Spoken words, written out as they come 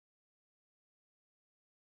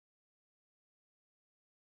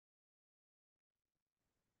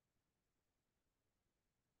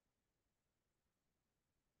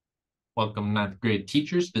Welcome ninth grade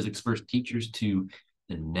teachers, physics first teachers, to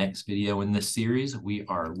the next video in this series. We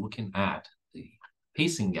are looking at the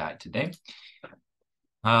pacing guide today.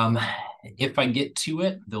 If I get to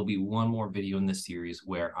it, there'll be one more video in this series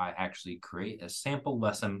where I actually create a sample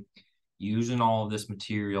lesson using all of this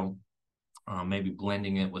material, maybe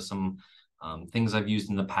blending it with some things I've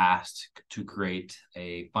used in the past to create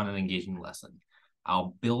a fun and engaging lesson.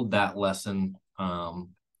 I'll build that lesson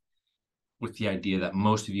with the idea that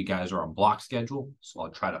most of you guys are on block schedule. So I'll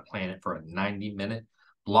try to plan it for a 90-minute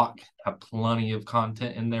block, have plenty of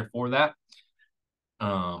content in there for that.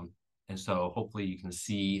 And so hopefully you can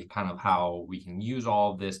see kind of how we can use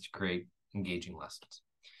all of this to create engaging lessons.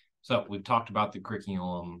 So we've talked about the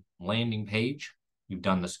curriculum landing page. We've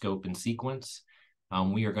done the scope and sequence.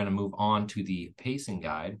 We are going to move on to the pacing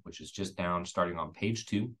guide, which is just down starting on page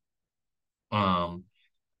 2.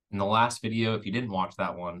 In the last video, if you didn't watch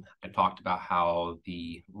that one, I talked about how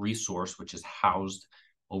the resource, which is housed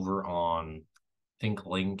over on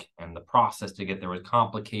ThinkLink, and the process to get there was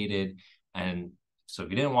complicated. And so if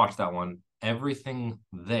you didn't watch that one, everything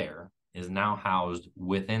there is now housed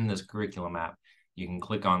within this curriculum app. You can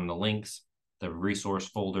click on the links, the resource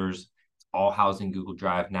folders. It's all housed in Google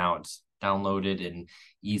Drive now. It's downloaded and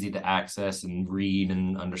easy to access and read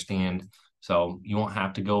and understand. So you won't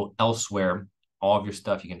have to go elsewhere. All of your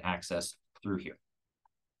stuff you can access through here.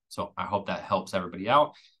 So I hope that helps everybody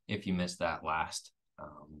out if you missed that last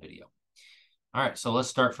video. All right, so let's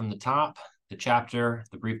start from the top. The chapter,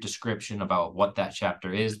 the brief description about what that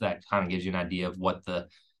chapter is, that kind of gives you an idea of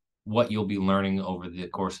what you'll be learning over the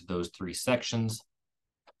course of those 3 sections.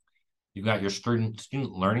 You've got your student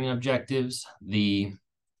learning objectives. The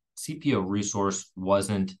CPO resource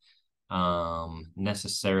wasn't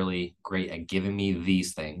necessarily great at giving me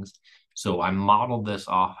these things. So I modeled this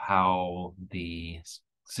off how the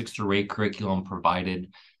 6th grade curriculum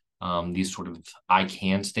provided these sort of I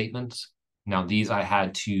can statements. Now, these I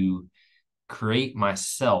had to create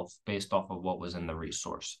myself based off of what was in the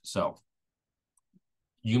resource. So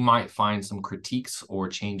you might find some critiques or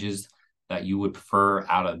changes that you would prefer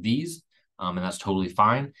out of these, and that's totally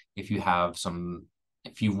fine. If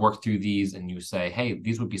you've worked through these and you say, hey,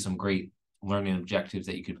 these would be some great learning objectives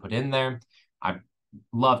that you could put in there, I'd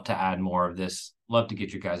love to add more of this, love to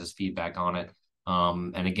get your guys' feedback on it.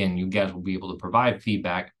 And again, you guys will be able to provide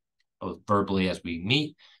feedback both verbally as we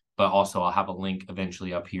meet, but also I'll have a link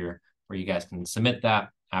eventually up here where you guys can submit that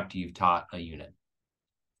after you've taught a unit.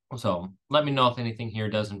 So let me know if anything here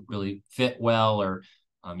doesn't really fit well, or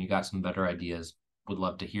you got some better ideas. Would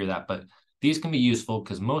love to hear that. But these can be useful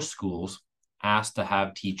because most schools ask to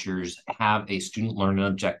have teachers have a student learning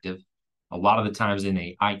objective, a lot of the times in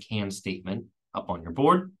a I can statement up on your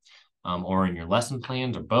board, or in your lesson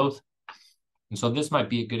plans, or both. And so this might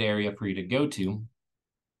be a good area for you to go to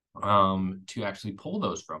actually pull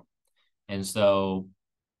those from. And so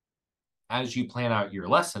as you plan out your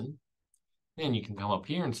lesson, then you can come up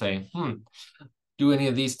here and say, do any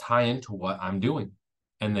of these tie into what I'm doing?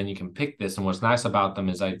 And then you can pick this. And what's nice about them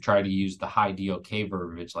is I try to use the high DOK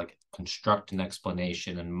verbiage, like construct an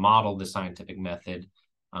explanation and model the scientific method,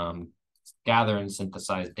 gather and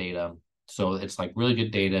synthesize data. So it's like really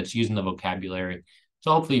good data. It's using the vocabulary.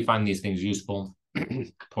 So hopefully you find these things useful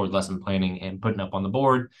toward lesson planning and putting up on the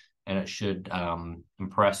board, and it should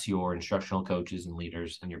impress your instructional coaches and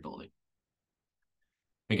leaders in your building.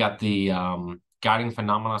 We got the guiding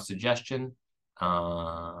phenomena suggestion.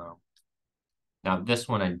 Now this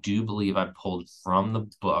one I do believe I pulled from the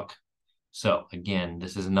book. So again,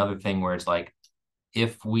 this is another thing where it's like,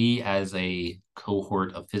 if we as a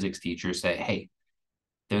cohort of physics teachers say, hey,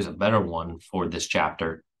 there's a better one for this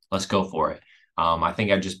chapter, let's go for it. I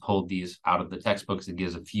think I just pulled these out of the textbooks. It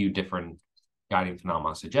gives a few different guiding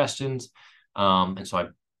phenomena suggestions. And so I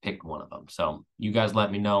picked one of them. So you guys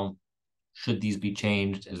let me know, should these be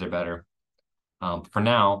changed? Is there better? For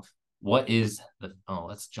now, what is the,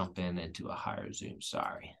 let's jump into a higher zoom.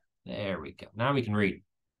 Sorry. There we go. Now we can read.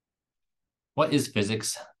 What is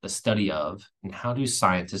physics? The study of, and how do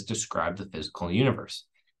scientists describe the physical universe?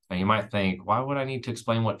 Now you might think, why would I need to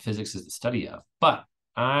explain what physics is the study of? But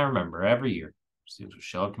I remember every year, students would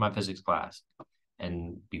show up to my physics class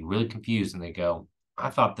and be really confused. And they go, I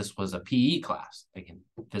thought this was a PE class, like in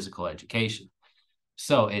physical education.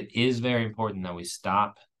 So it is very important that we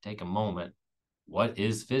stop, take a moment. What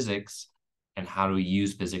is physics, and how do we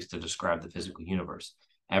use physics to describe the physical universe?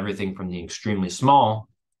 Everything from the extremely small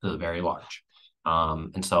to the very large.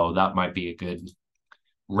 And so that might be a good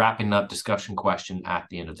wrapping up discussion question at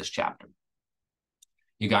the end of this chapter.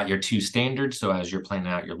 You got your 2 standards. So as you're planning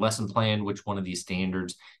out your lesson plan, which one of these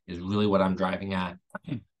standards is really what I'm driving at?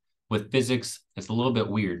 With physics, it's a little bit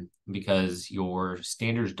weird because your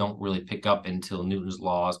standards don't really pick up until Newton's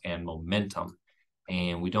laws and momentum.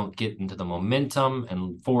 And we don't get into the momentum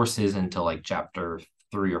and forces until like chapter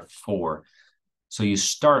 3 or 4. So you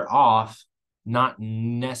start off not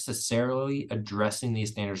necessarily addressing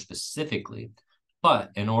these standards specifically,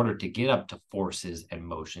 but in order to get up to forces and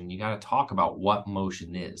motion, you got to talk about what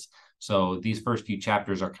motion is. So these first few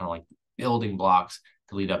chapters are kind of like building blocks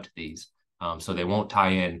to lead up to these. So they won't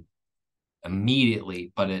tie in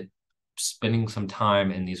immediately, but spending some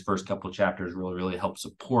time in these first couple of chapters really helps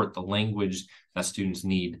support the language that students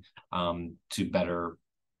need to better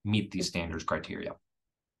meet these standards criteria.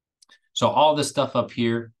 So all this stuff up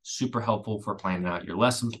here, super helpful for planning out your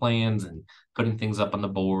lesson plans and putting things up on the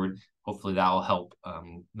board. Hopefully that will help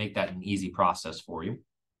make that an easy process for you.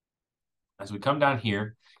 As we come down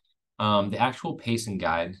here, the actual pacing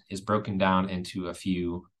guide is broken down into a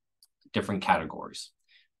few different categories.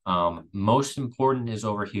 Most important is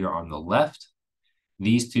over here on the left.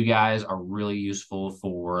 These two guys are really useful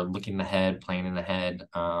for looking ahead, planning ahead,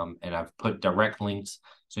 and I've put direct links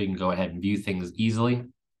so you can go ahead and view things easily.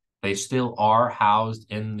 They still are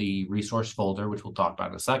housed in the resource folder, which we'll talk about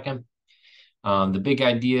in a second. The big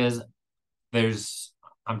ideas,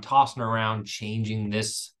 I'm tossing around changing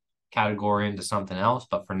this category into something else,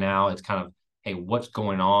 but for now it's kind of, hey, what's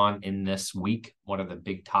going on in this week? What are the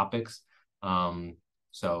big topics?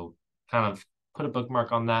 So kind of put a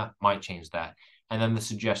bookmark on that, might change that. And then the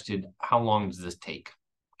suggested, how long does this take?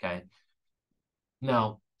 Okay.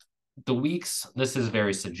 Now, the weeks, this is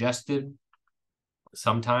very suggested.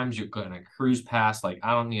 Sometimes you're going to cruise past, like,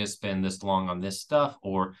 I don't need to spend this long on this stuff,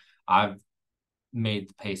 or I've made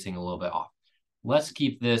the pacing a little bit off. Let's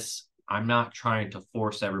keep this. I'm not trying to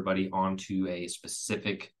force everybody onto a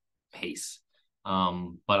specific pace,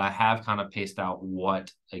 but I have kind of paced out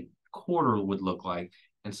what a quarter would look like.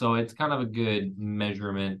 And so it's kind of a good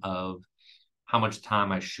measurement of how much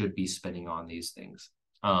time I should be spending on these things.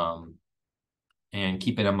 And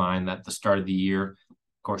keep it in mind that the start of the year,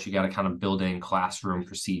 of course, you got to kind of build in classroom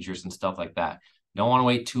procedures and stuff like that. You don't want to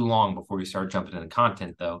wait too long before you start jumping into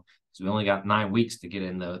content, though. So we only got 9 weeks to get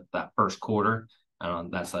in that first quarter.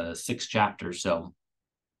 That's 6 chapters. So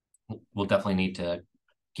we'll definitely need to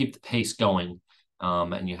keep the pace going.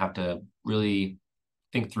 And you have to really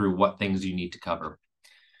think through what things you need to cover.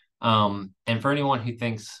 And for anyone who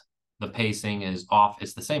thinks the pacing is off,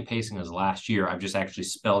 it's the same pacing as last year. I've just actually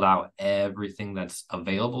spelled out everything that's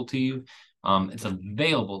available to you. It's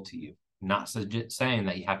available to you, not saying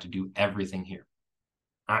that you have to do everything here.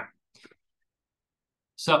 All right.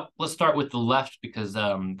 So let's start with the left because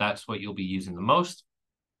that's what you'll be using the most.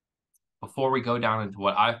 Before we go down into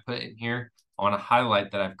what I've put in here, I want to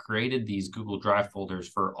highlight that I've created these Google Drive folders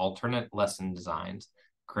for alternate lesson designs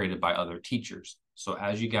created by other teachers. So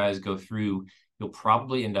as you guys go through, you'll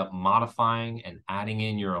probably end up modifying and adding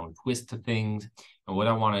in your own twist to things. And what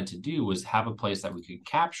I wanted to do was have a place that we could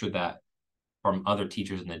capture that from other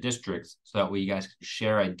teachers in the districts, so that way you guys can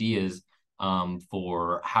share ideas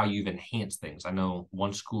for how you've enhanced things. I know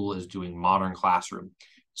one school is doing modern classroom,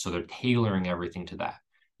 so they're tailoring everything to that.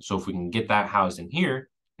 So if we can get that housed in here,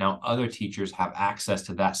 now other teachers have access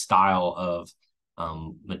to that style of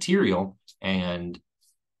material, and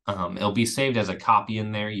it'll be saved as a copy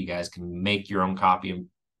in there. You guys can make your own copy,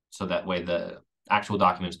 so that way the actual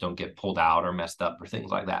documents don't get pulled out or messed up or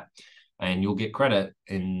things like that. And you'll get credit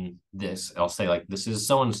in this. I'll say, like, this is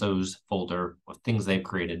so-and-so's folder of things they've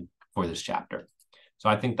created for this chapter. So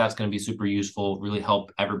I think that's going to be super useful, really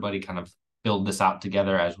help everybody kind of build this out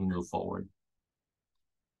together as we move forward.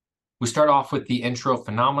 We start off with the intro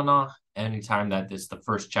phenomena. Anytime that is the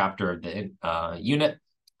first chapter of the unit.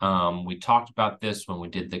 We talked about this when we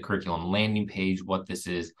did the curriculum landing page, what this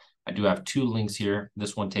is. I do have 2 links here.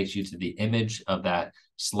 This one takes you to the image of that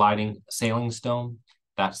sliding sailing stone.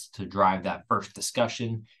 That's to drive that first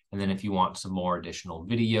discussion. And then if you want some more additional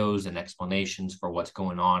videos and explanations for what's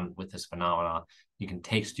going on with this phenomena, you can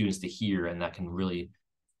take students to here, and that can really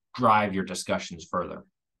drive your discussions further.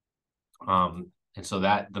 And so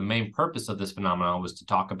that the main purpose of this phenomenon was to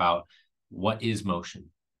talk about what is motion?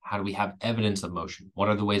 How do we have evidence of motion? What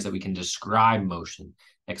are the ways that we can describe motion,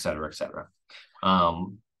 et cetera, et cetera.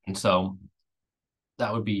 And so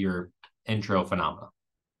that would be your intro phenomena.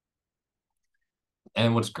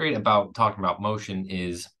 And what's great about talking about motion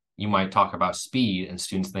is you might talk about speed and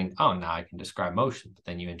students think, oh, now I can describe motion. But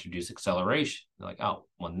then you introduce acceleration. They're like, oh,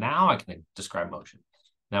 well, now I can describe motion.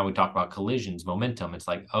 Now we talk about collisions, momentum. It's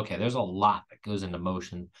like, okay, there's a lot that goes into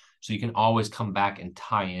motion. So you can always come back and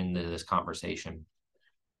tie into this conversation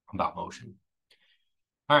about motion.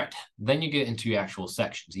 All right, then you get into your actual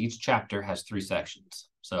sections. Each chapter has 3 sections.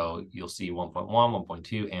 So you'll see 1.1,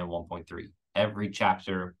 1.2, and 1.3. Every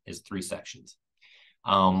chapter is 3 sections.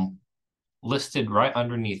 Listed right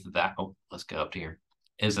underneath of that, oh, let's get up to here,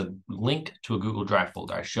 is a link to a Google Drive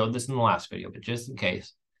folder. I showed this in the last video, but just in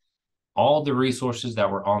case, all the resources that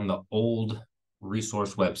were on the old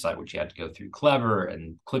resource website, which you had to go through Clever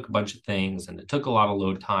and click a bunch of things, and it took a lot of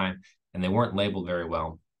load time, and they weren't labeled very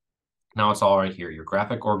well. Now it's all right here. Your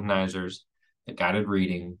graphic organizers, the guided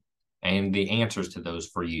reading, and the answers to those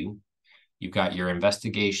for you. You've got your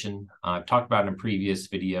investigation. I've talked about in a previous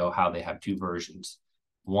video how they have 2 versions.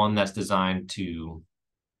 One that's designed to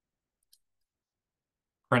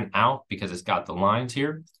print out because it's got the lines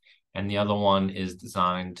here. And the other one is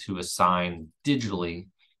designed to assign digitally.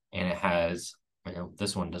 And it has,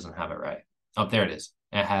 this one doesn't have it right. Oh, there it is.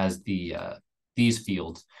 It has these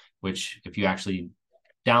fields, which if you actually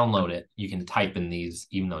download it, you can type in these,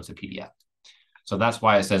 even though it's a PDF. So that's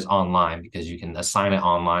why it says online, because you can assign it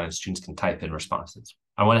online and students can type in responses.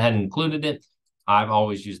 I went ahead and included it. I've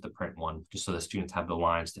always used the print one just so the students have the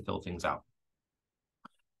lines to fill things out.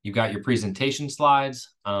 You've got your presentation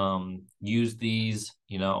slides. Use these.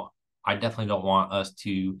 I definitely don't want us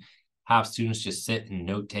to have students just sit and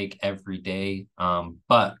note take every day.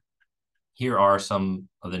 But here are some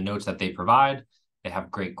of the notes that they provide. They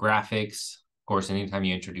have great graphics. Of course, anytime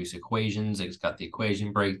you introduce equations, it's got the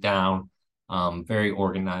equation breakdown. Very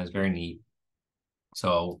organized, very neat.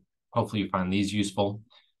 So hopefully you find these useful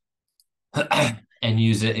and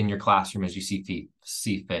use it in your classroom as you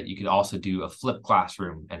see fit. You could also do a flipped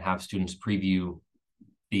classroom and have students preview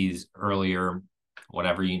these earlier,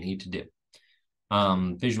 whatever you need to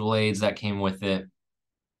do. Visual aids that came with it,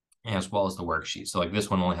 as well as the worksheet. So like this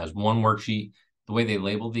one only has 1 worksheet. The way they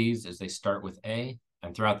label these is they start with A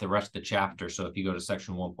and throughout the rest of the chapter. So if you go to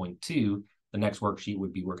section 1.2, the next worksheet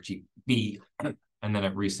would be worksheet B, and then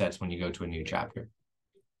it resets when you go to a new chapter.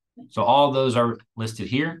 So all those are listed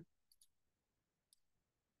here.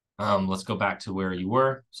 Let's go back to where you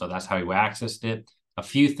were. So that's how you accessed it. A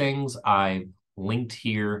few things I linked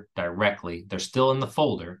here directly. They're still in the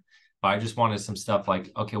folder, but I just wanted some stuff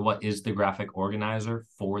like, okay, what is the graphic organizer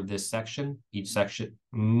for this section? Each section,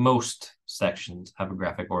 most sections have a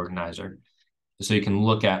graphic organizer. So you can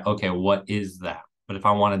look at, okay, what is that? But if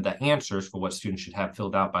I wanted the answers for what students should have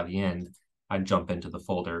filled out by the end, I'd jump into the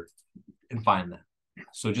folder and find that.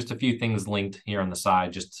 So just a few things linked here on the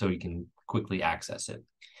side, just so you can quickly access it.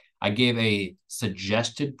 I gave a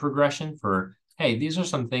suggested progression for, hey, these are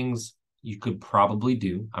some things you could probably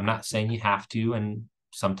do. I'm not saying you have to, and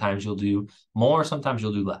sometimes you'll do more, sometimes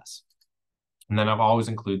you'll do less. And then I've always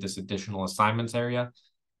included this additional assignments area.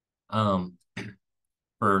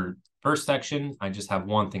 For first section, I just have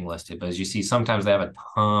 1 thing listed, but as you see, sometimes they have a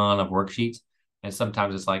ton of worksheets, and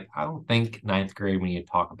sometimes it's like, I don't think 9th grade when you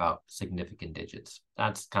talk about significant digits.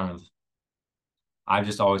 That's kind of, I've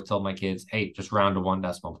just always told my kids, hey, just round to 1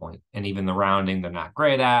 decimal point. And even the rounding, they're not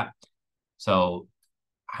great at. So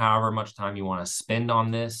however much time you want to spend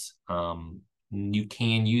on this, you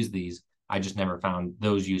can use these. I just never found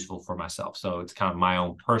those useful for myself. So it's kind of my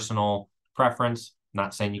own personal preference.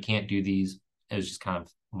 Not saying you can't do these. It was just kind of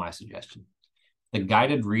my suggestion. The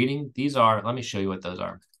guided reading, these are, let me show you what those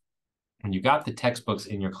are. When you got the textbooks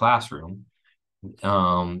in your classroom,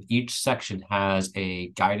 each section has a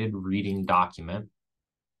guided reading document.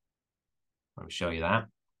 Let me show you that.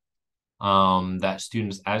 That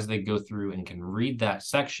students, as they go through and can read that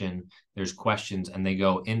section, there's questions and they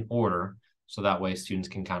go in order. So that way students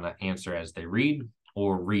can kind of answer as they read,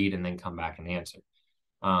 or read and then come back and answer.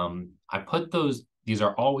 I put those, these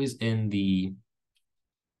are always in the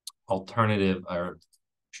alternative, or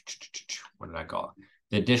what did I call it?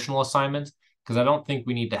 The additional assignments, because I don't think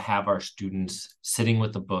we need to have our students sitting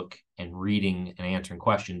with the book and reading and answering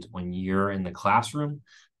questions when you're in the classroom.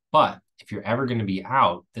 But if you're ever going to be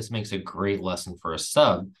out, this makes a great lesson for a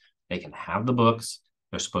sub. They can have the books.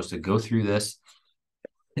 They're supposed to go through this.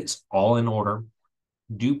 It's all in order.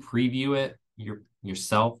 Do preview it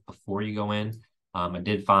yourself before you go in. I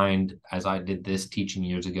did find, as I did this teaching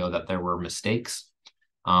years ago, that there were mistakes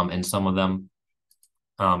in some of them.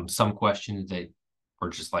 Some questions that were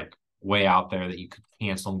just like way out there that you could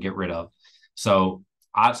cancel and get rid of. So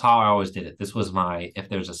that's how I always did it. This was my, if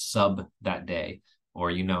there's a sub that day,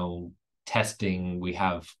 or, testing, we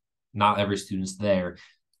have not every student's there.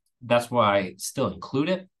 That's why I still include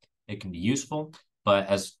it. It can be useful, but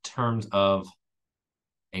as terms of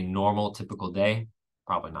a normal, typical day,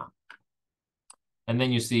 probably not. And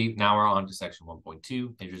then you see, now we're on to section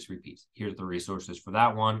 1.2. It just repeats. Here's the resources for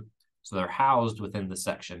that one. So they're housed within the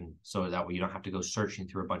section, so that way you don't have to go searching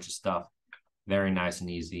through a bunch of stuff. Very nice and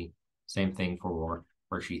easy. Same thing for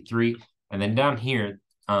worksheet 3. And then down here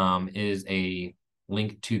is a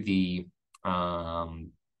link to the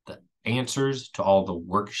answers to all the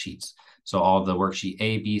worksheets. So all the worksheet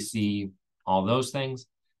A, B, C, all those things.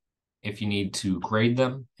 If you need to grade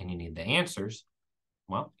them and you need the answers,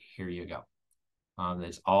 well, here you go.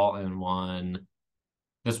 It's all in one.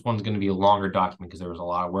 This one's going to be a longer document because there was a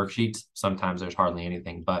lot of worksheets. Sometimes there's hardly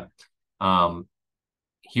anything, but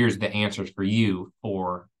here's the answers for you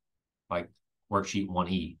for like worksheet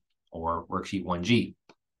 1E or worksheet 1G.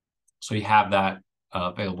 So you have that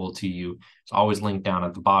available to you. It's always linked down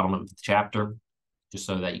at the bottom of the chapter, just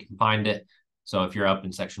so that you can find it. So if you're up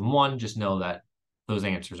in section 1, just know that those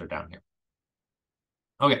answers are down here.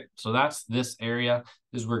 Okay, so that's this area.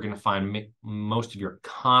 This is where we're going to find most of your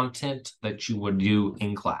content that you would do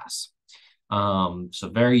in class. So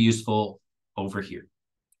very useful over here.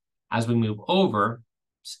 As we move over,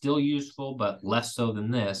 still useful, but less so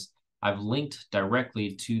than this, I've linked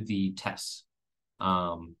directly to the tests.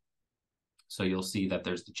 So you'll see that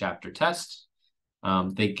there's the chapter test.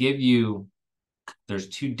 They give you, there's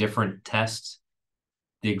 2 different tests,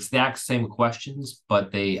 the exact same questions,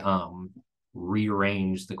 but they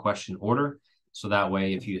rearrange the question order. So that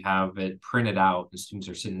way, if you have it printed out, the students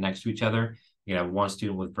are sitting next to each other, you have one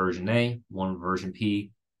student with version A, one with version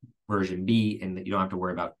P, version B, and you don't have to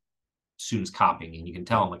worry about students copying. And you can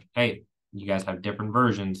tell them like, hey, you guys have different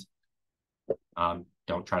versions.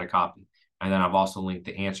 Don't try to copy. And then I've also linked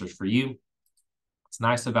the answers for you. What's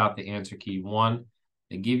nice about the answer key 1,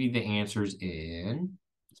 they give you the answers in,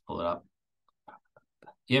 let's pull it up.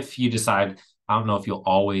 If you decide, I don't know if you'll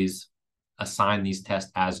always assign these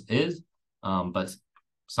tests as is, but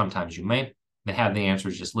sometimes you may. They have the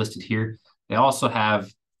answers just listed here. They also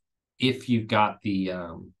have, if you've got the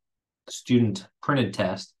student printed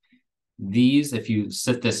test, these, if you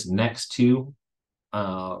set this next to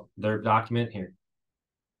their document here,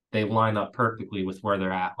 they line up perfectly with where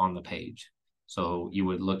they're at on the page. So you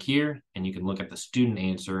would look here and you can look at the student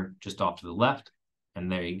answer just off to the left. And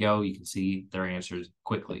there you go. You can see their answers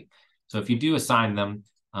quickly. So if you do assign them,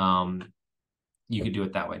 you could do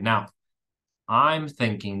it that way. Now, I'm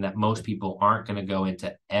thinking that most people aren't going to go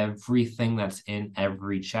into everything that's in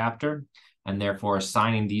every chapter, and therefore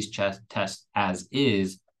assigning these tests as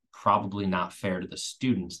is probably not fair to the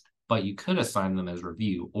students, but you could assign them as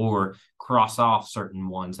review or cross off certain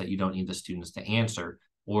ones that you don't need the students to answer,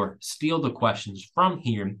 or steal the questions from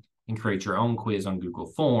here and create your own quiz on Google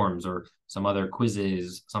Forms or some other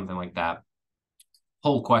quizzes, something like that.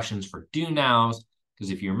 Poll questions for do nows,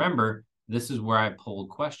 because if you remember, this is where I pulled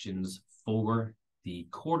questions for the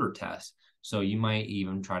quarter test. So you might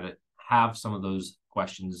even try to have some of those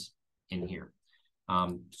questions in here.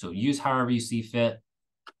 So use however you see fit.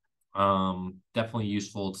 Definitely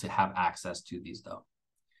useful to have access to these though.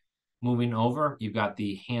 Moving over, you've got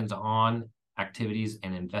the hands-on activities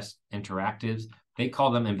and interactives. They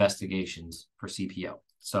call them investigations for CPO.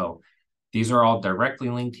 So these are all directly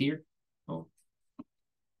linked here. Oh,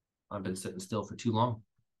 I've been sitting still for too long.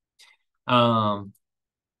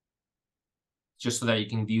 Just so that you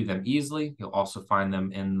can view them easily. You'll also find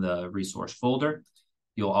them in the resource folder.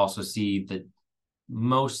 You'll also see the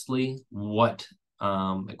mostly what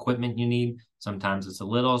equipment you need. Sometimes it's a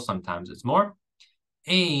little, sometimes it's more.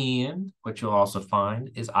 And what you'll also find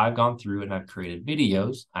is I've gone through and I've created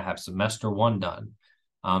videos. I have semester 1 done.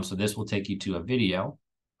 So this will take you to a video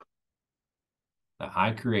that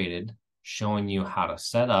I created showing you how to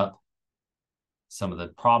set up some of the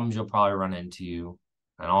problems you'll probably run into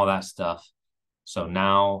and all that stuff. So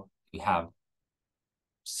now we have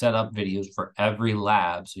set up videos for every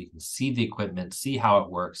lab so you can see the equipment, see how it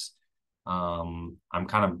works. I'm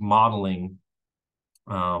kind of modeling,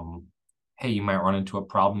 hey, you might run into a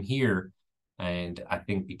problem here. And I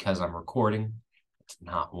think because I'm recording, it's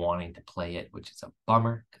not wanting to play it, which is a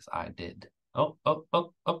bummer because I did. Oh,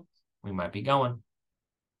 we might be going.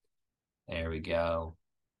 There we go.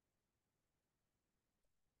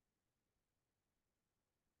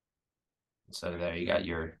 So there you got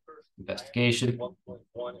your investigation.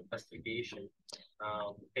 1.1 investigation.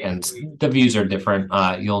 And the views are different.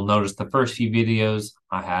 You'll notice the first few videos,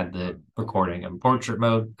 I had the recording in portrait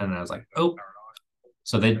mode, and I was like, oh.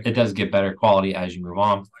 So it does get better quality as you move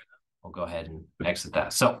on. We'll go ahead and exit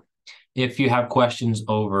that. So if you have questions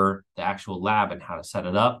over the actual lab and how to set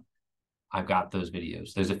it up, I've got those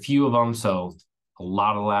videos. There's a few of them. So a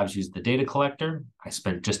lot of labs use the data collector. I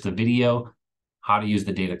spent just a video how to use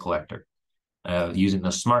the data collector. Using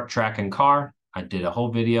the smart track and car, I did a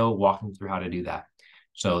whole video walking through how to do that.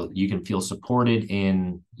 So you can feel supported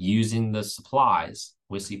in using the supplies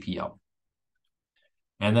with CPO.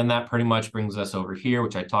 And then that pretty much brings us over here,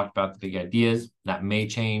 which I talked about, the big ideas. That may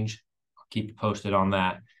change. I'll keep you posted on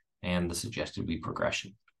that, and the suggested week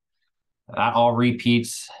progression. That all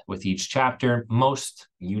repeats with each chapter. Most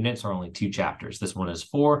units are only 2 chapters. This one is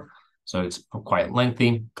 4, so it's quite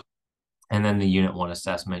lengthy. And then the Unit 1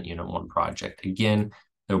 assessment, Unit 1 project. Again,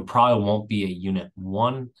 there probably won't be a Unit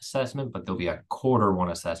 1 assessment, but there'll be a Quarter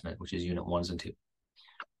 1 assessment, which is Unit 1s and 2.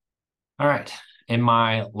 All right. In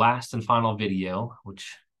my last and final video,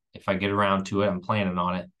 which if I get around to it, I'm planning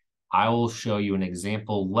on it, I will show you an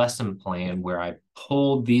example lesson plan where I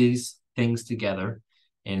pulled these things together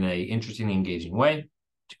in an interesting, engaging way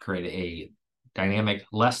to create a dynamic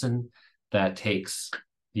lesson that takes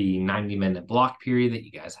the 90-minute block period that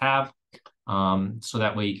you guys have. So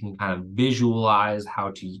that way you can kind of visualize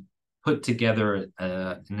how to put together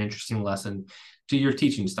an interesting lesson to your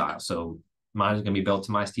teaching style. So mine is going to be built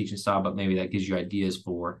to my teaching style, but maybe that gives you ideas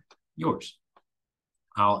for yours.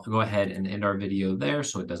 I'll go ahead and end our video there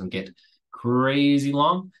so it doesn't get crazy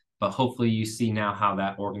long, but hopefully you see now how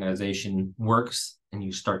that organization works and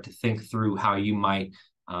you start to think through how you might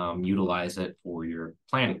utilize it for your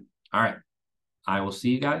planning. All right. I will see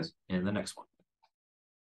you guys in the next one.